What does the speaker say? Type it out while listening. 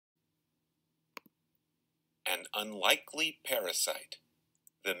An Unlikely Parasite,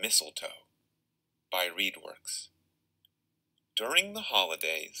 The Mistletoe, by Reedworks. During the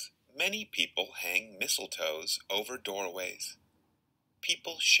holidays, many people hang mistletoes over doorways.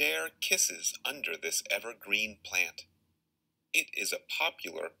 People share kisses under this evergreen plant. It is a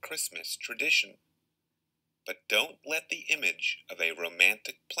popular Christmas tradition. But don't let the image of a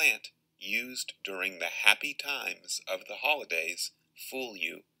romantic plant used during the happy times of the holidays fool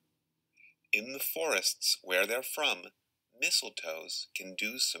you. In the forests where they're from, mistletoes can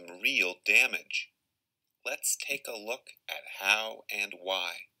do some real damage. Let's take a look at how and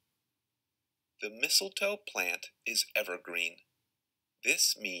why. The mistletoe plant is evergreen.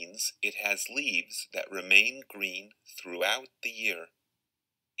 This means it has leaves that remain green throughout the year.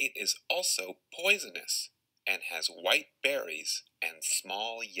 It is also poisonous and has white berries and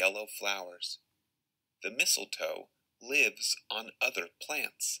small yellow flowers. The mistletoe lives on other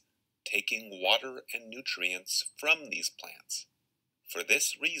plants, taking water and nutrients from these plants. For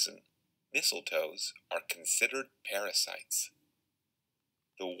this reason, mistletoes are considered parasites.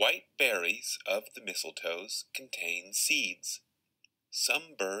 The white berries of the mistletoes contain seeds.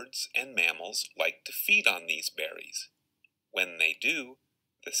 Some birds and mammals like to feed on these berries. When they do,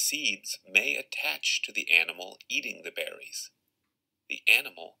 the seeds may attach to the animal eating the berries. The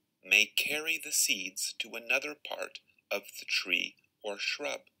animal may carry the seeds to another part of the tree or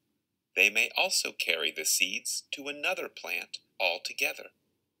shrub. They may also carry the seeds to another plant altogether.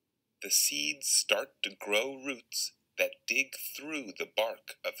 The seeds start to grow roots that dig through the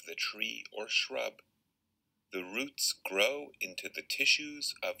bark of the tree or shrub. The roots grow into the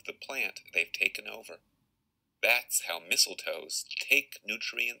tissues of the plant they've taken over. That's how mistletoes take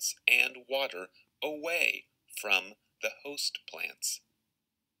nutrients and water away from the host plants.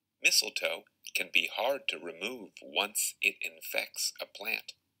 Mistletoe can be hard to remove once it infects a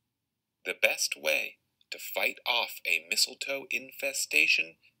plant. The best way to fight off a mistletoe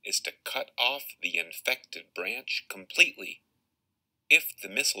infestation is to cut off the infected branch completely. If the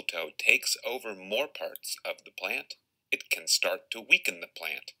mistletoe takes over more parts of the plant, it can start to weaken the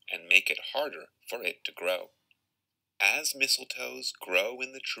plant and make it harder for it to grow. As mistletoes grow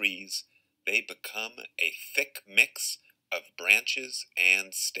in the trees, they become a thick mix of branches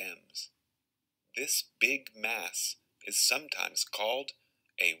and stems. This big mass is sometimes called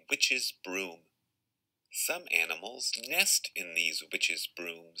a witch's broom. Some animals nest in these witches'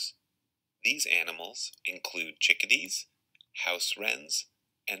 brooms. These animals include chickadees, house wrens,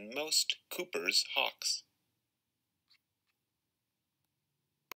 and most Cooper's hawks.